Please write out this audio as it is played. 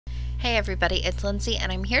Hey everybody, it's Lindsay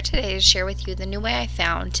and I'm here today to share with you the new way I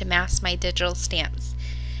found to mask my digital stamps.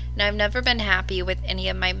 Now I've never been happy with any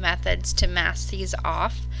of my methods to mask these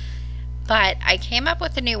off, but I came up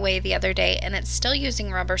with a new way the other day and it's still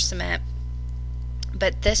using rubber cement,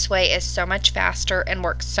 but this way is so much faster and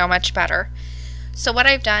works so much better. So what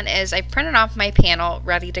I've done is I've printed off my panel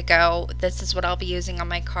ready to go. This is what I'll be using on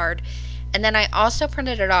my card. And then I also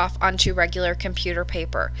printed it off onto regular computer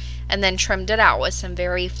paper and then trimmed it out with some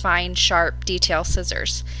very fine, sharp detail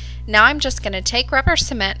scissors. Now I'm just going to take rubber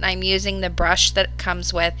cement, and I'm using the brush that it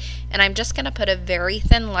comes with, and I'm just going to put a very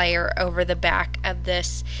thin layer over the back of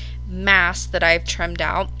this mask that I've trimmed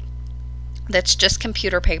out. That's just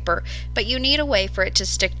computer paper, but you need a way for it to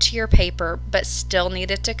stick to your paper but still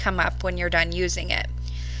need it to come up when you're done using it.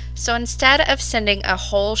 So instead of sending a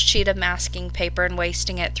whole sheet of masking paper and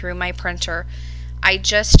wasting it through my printer, I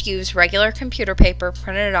just use regular computer paper,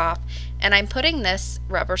 printed it off, and I'm putting this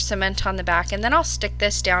rubber cement on the back, and then I'll stick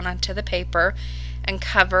this down onto the paper and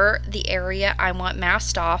cover the area I want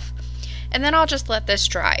masked off, and then I'll just let this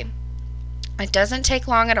dry. It doesn't take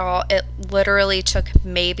long at all. It literally took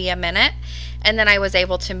maybe a minute, and then I was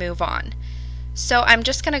able to move on. So I'm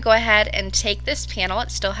just going to go ahead and take this panel, it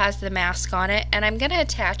still has the mask on it, and I'm going to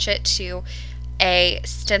attach it to a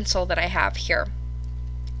stencil that I have here.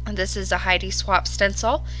 And this is a Heidi Swap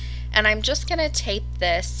stencil, and I'm just going to tape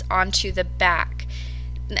this onto the back.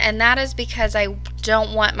 And that is because I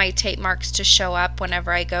don't want my tape marks to show up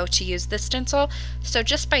whenever I go to use the stencil. So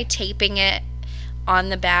just by taping it on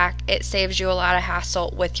the back, it saves you a lot of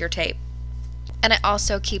hassle with your tape. And it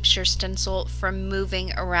also keeps your stencil from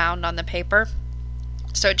moving around on the paper.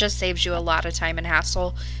 So it just saves you a lot of time and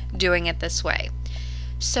hassle doing it this way.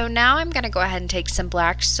 So now I'm going to go ahead and take some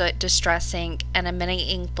black soot distress ink and a mini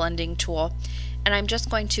ink blending tool. And I'm just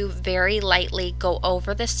going to very lightly go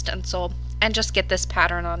over the stencil and just get this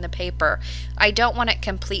pattern on the paper. I don't want it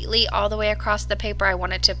completely all the way across the paper. I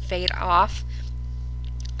want it to fade off.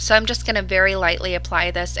 So I'm just going to very lightly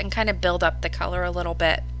apply this and kind of build up the color a little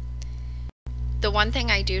bit. The one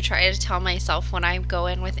thing I do try to tell myself when I go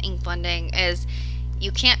in with ink blending is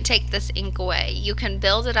you can't take this ink away. You can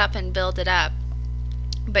build it up and build it up,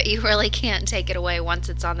 but you really can't take it away once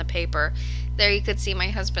it's on the paper. There you could see my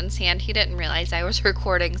husband's hand. He didn't realize I was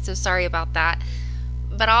recording, so sorry about that.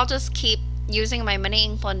 But I'll just keep using my mini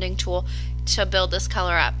ink blending tool to build this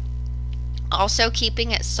color up. Also, keeping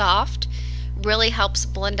it soft really helps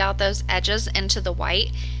blend out those edges into the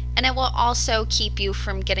white, and it will also keep you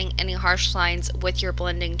from getting any harsh lines with your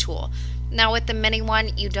blending tool. Now with the mini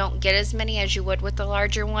one, you don't get as many as you would with the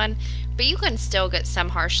larger one, but you can still get some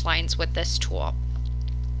harsh lines with this tool.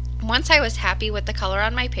 Once I was happy with the color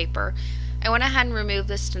on my paper, I went ahead and removed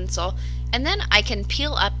the stencil, and then I can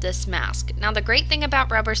peel up this mask. Now the great thing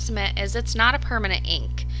about rubber cement is it's not a permanent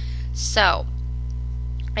ink. So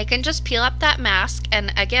I can just peel up that mask,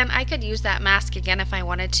 and again, I could use that mask again if I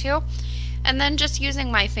wanted to. And then just using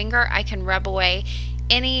my finger, I can rub away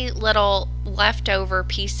any little leftover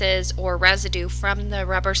pieces or residue from the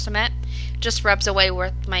rubber cement. Just rubs away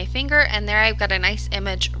with my finger, and there I've got a nice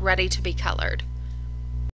image ready to be colored.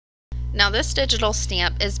 Now this digital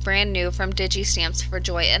stamp is brand new from Digi Stamps for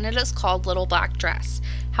Joy, and it is called Little Black Dress.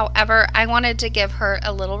 However, I wanted to give her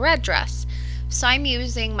a little red dress. So I'm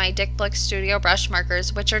using my Dick Blick Studio brush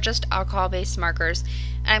markers, which are just alcohol-based markers.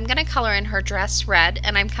 And I'm going to color in her dress red,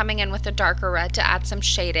 and I'm coming in with a darker red to add some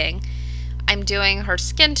shading. I'm doing her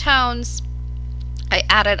skin tones. I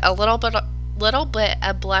added a little bit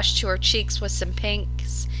of blush to her cheeks with some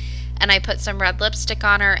pinks, and I put some red lipstick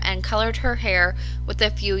on her and colored her hair with a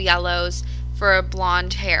few yellows for a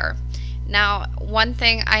blonde hair. Now, one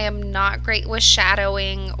thing, I am not great with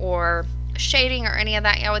shadowing or shading or any of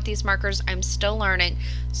that yet with these markers. I'm still learning,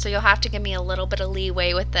 so you'll have to give me a little bit of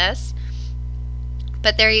leeway with this.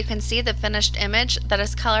 But there you can see the finished image that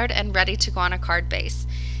is colored and ready to go on a card base.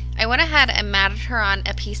 I went ahead and matted her on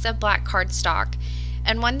a piece of black cardstock.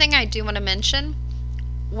 And one thing I do want to mention,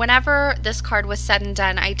 whenever this card was said and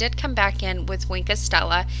done, I did come back in with Wink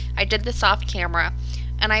Stella. I did this off camera,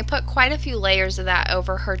 and I put quite a few layers of that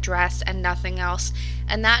over her dress and nothing else.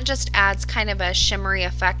 And that just adds kind of a shimmery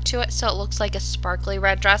effect to it, so it looks like a sparkly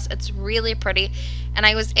red dress. It's really pretty, and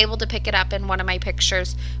I was able to pick it up in one of my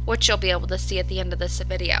pictures, which you'll be able to see at the end of this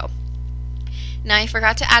video. Now I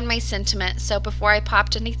forgot to add my sentiment, so before I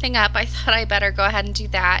popped anything up, I thought I better go ahead and do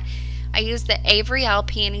that. I used the Avery L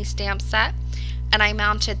Peony stamp set, and I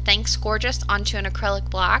mounted Thanks Gorgeous onto an acrylic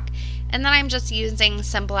block, and then I'm just using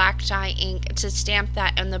some black dye ink to stamp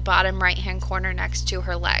that in the bottom right hand corner next to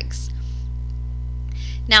her legs.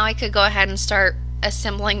 Now I could go ahead and start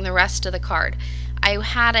assembling the rest of the card. I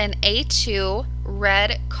had an A2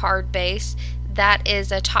 red card base that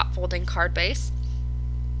is a top folding card base.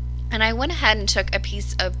 And I went ahead and took a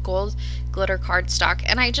piece of gold glitter cardstock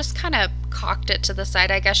and I just kind of cocked it to the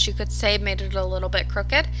side, I guess you could say, made it a little bit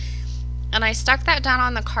crooked. And I stuck that down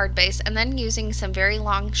on the card base, and then using some very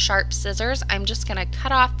long sharp scissors, I'm just going to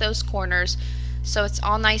cut off those corners so it's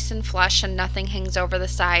all nice and flush and nothing hangs over the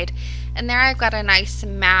side. And there I've got a nice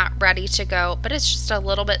mat ready to go, but it's just a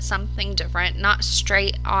little bit something different, not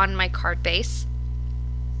straight on my card base.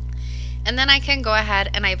 And then I can go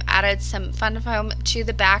ahead and I've added some fun foam to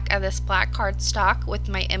the back of this black cardstock with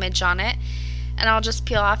my image on it. And I'll just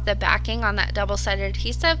peel off the backing on that double-sided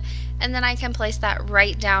adhesive, and then I can place that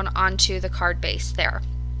right down onto the card base there.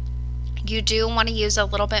 You do want to use a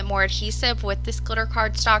little bit more adhesive with this glitter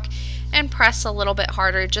cardstock and press a little bit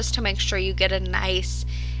harder just to make sure you get a nice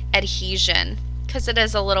adhesion, because it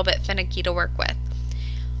is a little bit finicky to work with.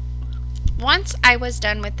 Once I was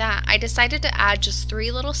done with that, I decided to add just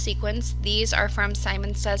 3 little sequins. These are from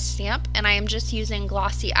Simon Says Stamp, and I am just using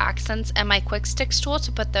glossy accents and my quick sticks tool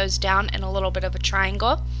to put those down in a little bit of a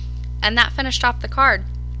triangle. And that finished off the card.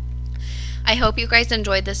 I hope you guys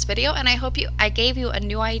enjoyed this video, and I hope I gave you a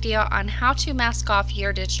new idea on how to mask off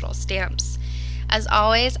your digital stamps. As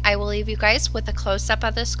always, I will leave you guys with a close-up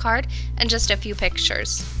of this card and just a few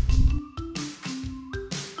pictures.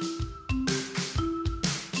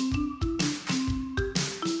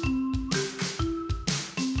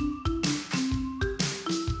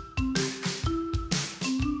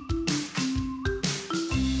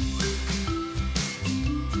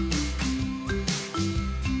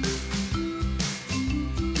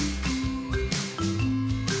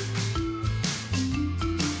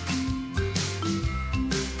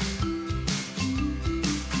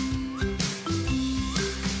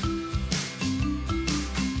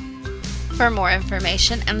 For more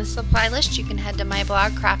information and the supply list, you can head to my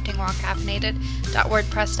blog,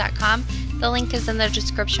 craftingwhilecaffeinated.wordpress.com. The link is in the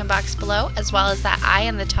description box below, as well as that eye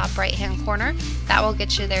in the top right hand corner. That will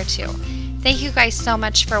get you there too. Thank you guys so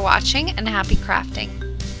much for watching, and happy crafting.